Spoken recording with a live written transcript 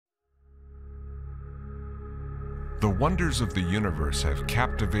The wonders of the universe have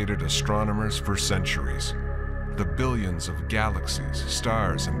captivated astronomers for centuries. The billions of galaxies,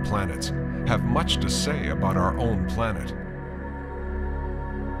 stars, and planets have much to say about our own planet.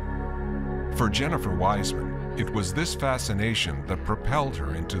 For Jennifer Wiseman, it was this fascination that propelled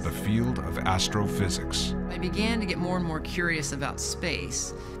her into the field of astrophysics. I began to get more and more curious about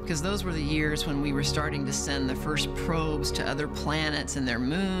space, because those were the years when we were starting to send the first probes to other planets and their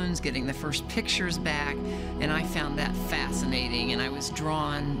moons, getting the first pictures back, and I found that fascinating, and I was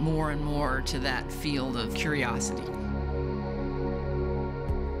drawn more and more to that field of curiosity.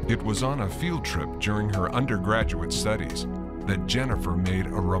 It was on a field trip during her undergraduate studies that Jennifer made a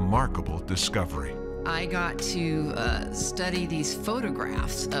remarkable discovery. I got to study these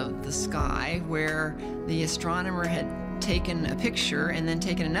photographs of the sky where the astronomer had taken a picture and then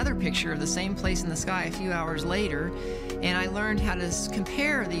taken another picture of the same place in the sky a few hours later, and I learned how to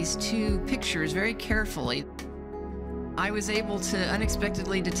compare these two pictures very carefully. I was able to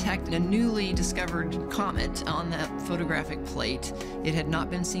unexpectedly detect a newly discovered comet on that photographic plate. It had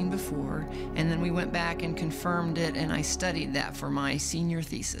not been seen before, and then we went back and confirmed it, and I studied that for my senior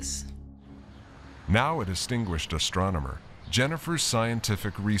thesis. Now a distinguished astronomer, Jennifer's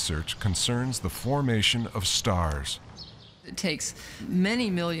scientific research concerns the formation of stars. It takes many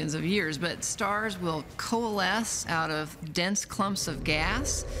millions of years, but stars will coalesce out of dense clumps of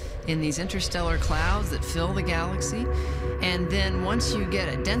gas in these interstellar clouds that fill the galaxy. And then once you get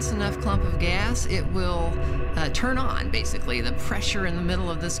a dense enough clump of gas, it will turn on, basically. The pressure in the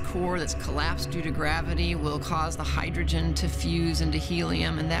middle of this core that's collapsed due to gravity will cause the hydrogen to fuse into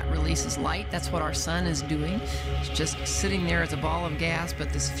helium, and that releases light. That's what our sun is doing. It's just sitting there as a ball of gas,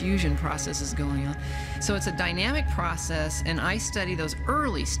 but this fusion process is going on. So it's a dynamic process, and I study those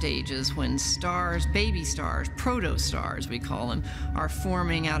early stages when stars, baby stars, protostars we call them, are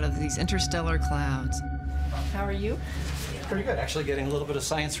forming out of these interstellar clouds. How are you? Pretty good, actually getting a little bit of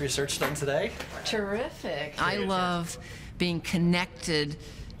science research done today. Terrific. I love being connected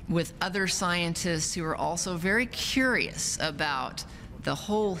with other scientists who are also very curious about the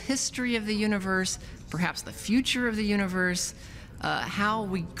whole history of the universe, perhaps the future of the universe, how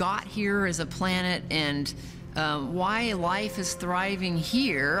we got here as a planet, and why life is thriving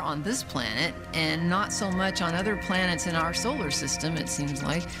here on this planet and not so much on other planets in our solar system, it seems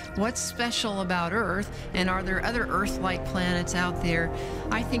like. What's special about Earth, and are there other Earth-like planets out there?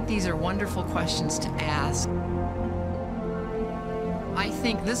 I think these are wonderful questions to ask. I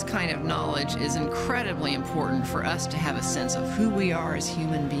think this kind of knowledge is incredibly important for us to have a sense of who we are as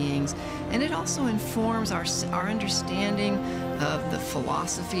human beings, and it also informs our understanding of the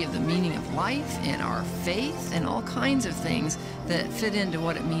philosophy of the meaning of life and our faith and all kinds of things that fit into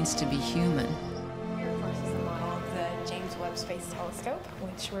what it means to be human. Here, of course, is the model of the James Webb Space Telescope,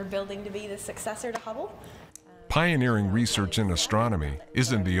 which we're building to be the successor to Hubble. Pioneering research in astronomy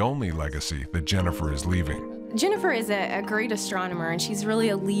isn't the only legacy that Jennifer is leaving. Jennifer is a great astronomer, and she's really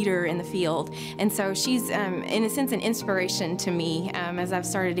a leader in the field. And so she's, in a sense, an inspiration to me as I've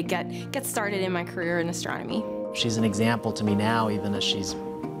started to get started in my career in astronomy. She's an example to me now, even as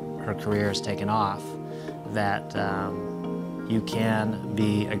her career has taken off, that you can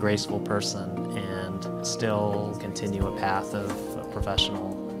be a graceful person and still continue a path of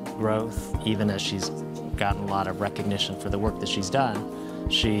professional growth. Even as she's gotten a lot of recognition for the work that she's done,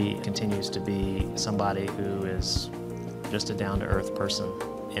 she continues to be somebody who is just a down-to-earth person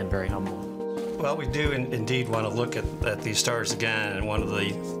and very humble. Well, we do indeed want to look at these stars again, and one of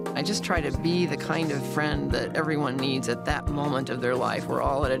the... I just try to be the kind of friend that everyone needs at that moment of their life. We're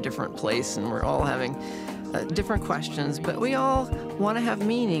all at a different place, and we're all having different questions, but we all want to have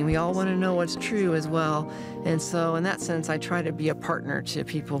meaning. We all want to know what's true as well. And so in that sense, I try to be a partner to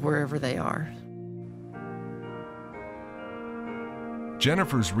people wherever they are.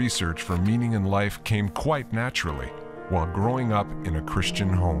 Jennifer's research for meaning in life came quite naturally while growing up in a Christian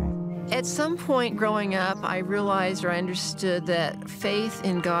home. At some point growing up, I realized or I understood that faith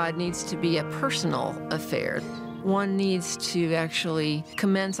in God needs to be a personal affair. One needs to actually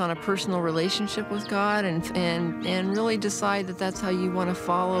commence on a personal relationship with God and really decide that that's how you want to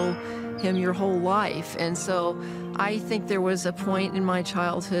follow Him your whole life. And so I think there was a point in my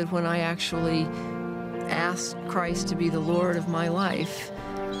childhood when I actually asked Christ to be the Lord of my life,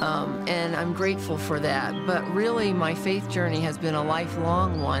 and I'm grateful for that. But really, my faith journey has been a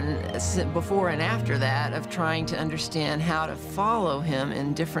lifelong one before and after that, of trying to understand how to follow Him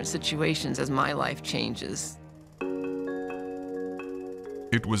in different situations as my life changes.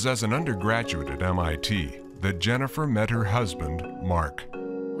 It was as an undergraduate at MIT that Jennifer met her husband, Mark.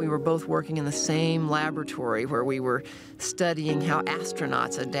 We were both working in the same laboratory where we were studying how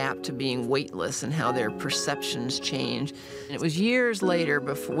astronauts adapt to being weightless and how their perceptions change. And it was years later,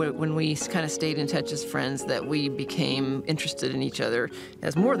 before, when we kind of stayed in touch as friends, that we became interested in each other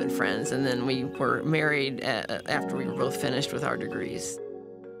as more than friends, and then we were married after we were both finished with our degrees.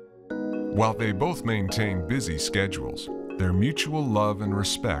 While they both maintain busy schedules, their mutual love and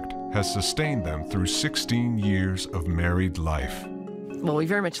respect has sustained them through 16 years of married life. Well, we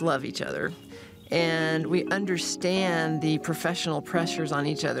very much love each other, and we understand the professional pressures on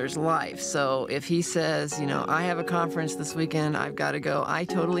each other's life. So if he says, you know, I have a conference this weekend, I've got to go, I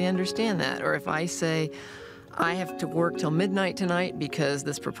totally understand that. Or if I say, I have to work till midnight tonight because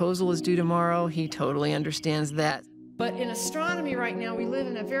this proposal is due tomorrow, he totally understands that. But in astronomy right now, we live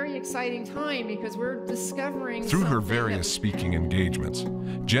in a very exciting time because we're discovering Through her various speaking engagements,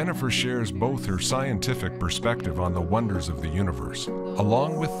 Jennifer shares both her scientific perspective on the wonders of the universe,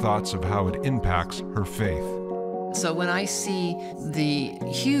 along with thoughts of how it impacts her faith. So when I see the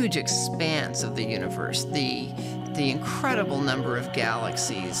huge expanse of the universe, the incredible number of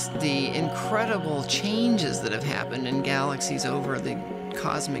galaxies, the incredible changes that have happened in galaxies over the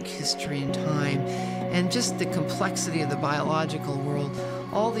cosmic history and time, and just the complexity of the biological world,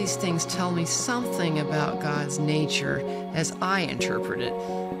 all these things tell me something about God's nature as I interpret it,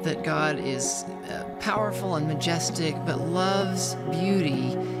 that God is powerful and majestic, but loves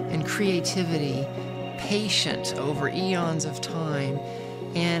beauty and creativity, patient over eons of time,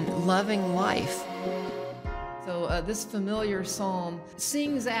 and loving life. So this familiar psalm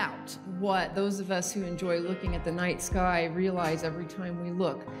sings out what those of us who enjoy looking at the night sky realize every time we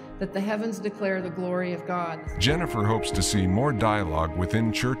look, that the heavens declare the glory of God. Jennifer hopes to see more dialogue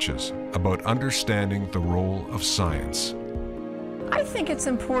within churches about understanding the role of science. I think it's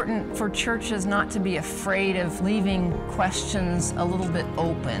important for churches not to be afraid of leaving questions a little bit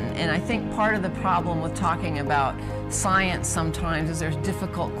open. And I think part of the problem with talking about science sometimes is there's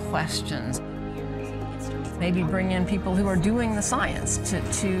difficult questions. Maybe bring in people who are doing the science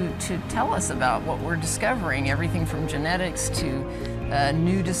to tell us about what we're discovering, everything from genetics to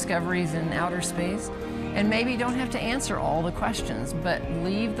new discoveries in outer space. And maybe don't have to answer all the questions, but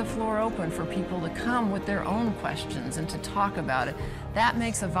leave the floor open for people to come with their own questions and to talk about it. That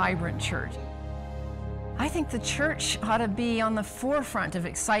makes a vibrant church. I think the church ought to be on the forefront of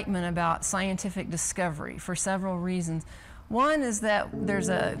excitement about scientific discovery for several reasons. One is that there's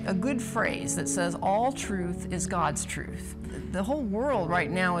a good phrase that says, all truth is God's truth. The whole world right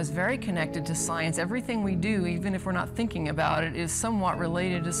now is very connected to science. Everything we do, even if we're not thinking about it, is somewhat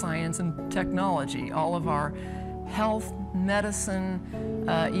related to science and technology. All of our health, medicine,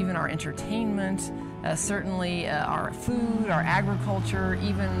 even our entertainment, certainly our food, our agriculture,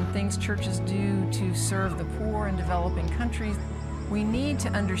 even things churches do to serve the poor in developing countries. We need to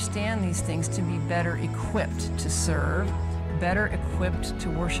understand these things to be better equipped to serve, better equipped to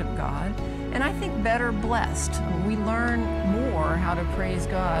worship God, and I think better blessed. We learn more how to praise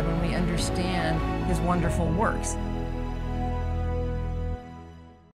God when we understand His wonderful works.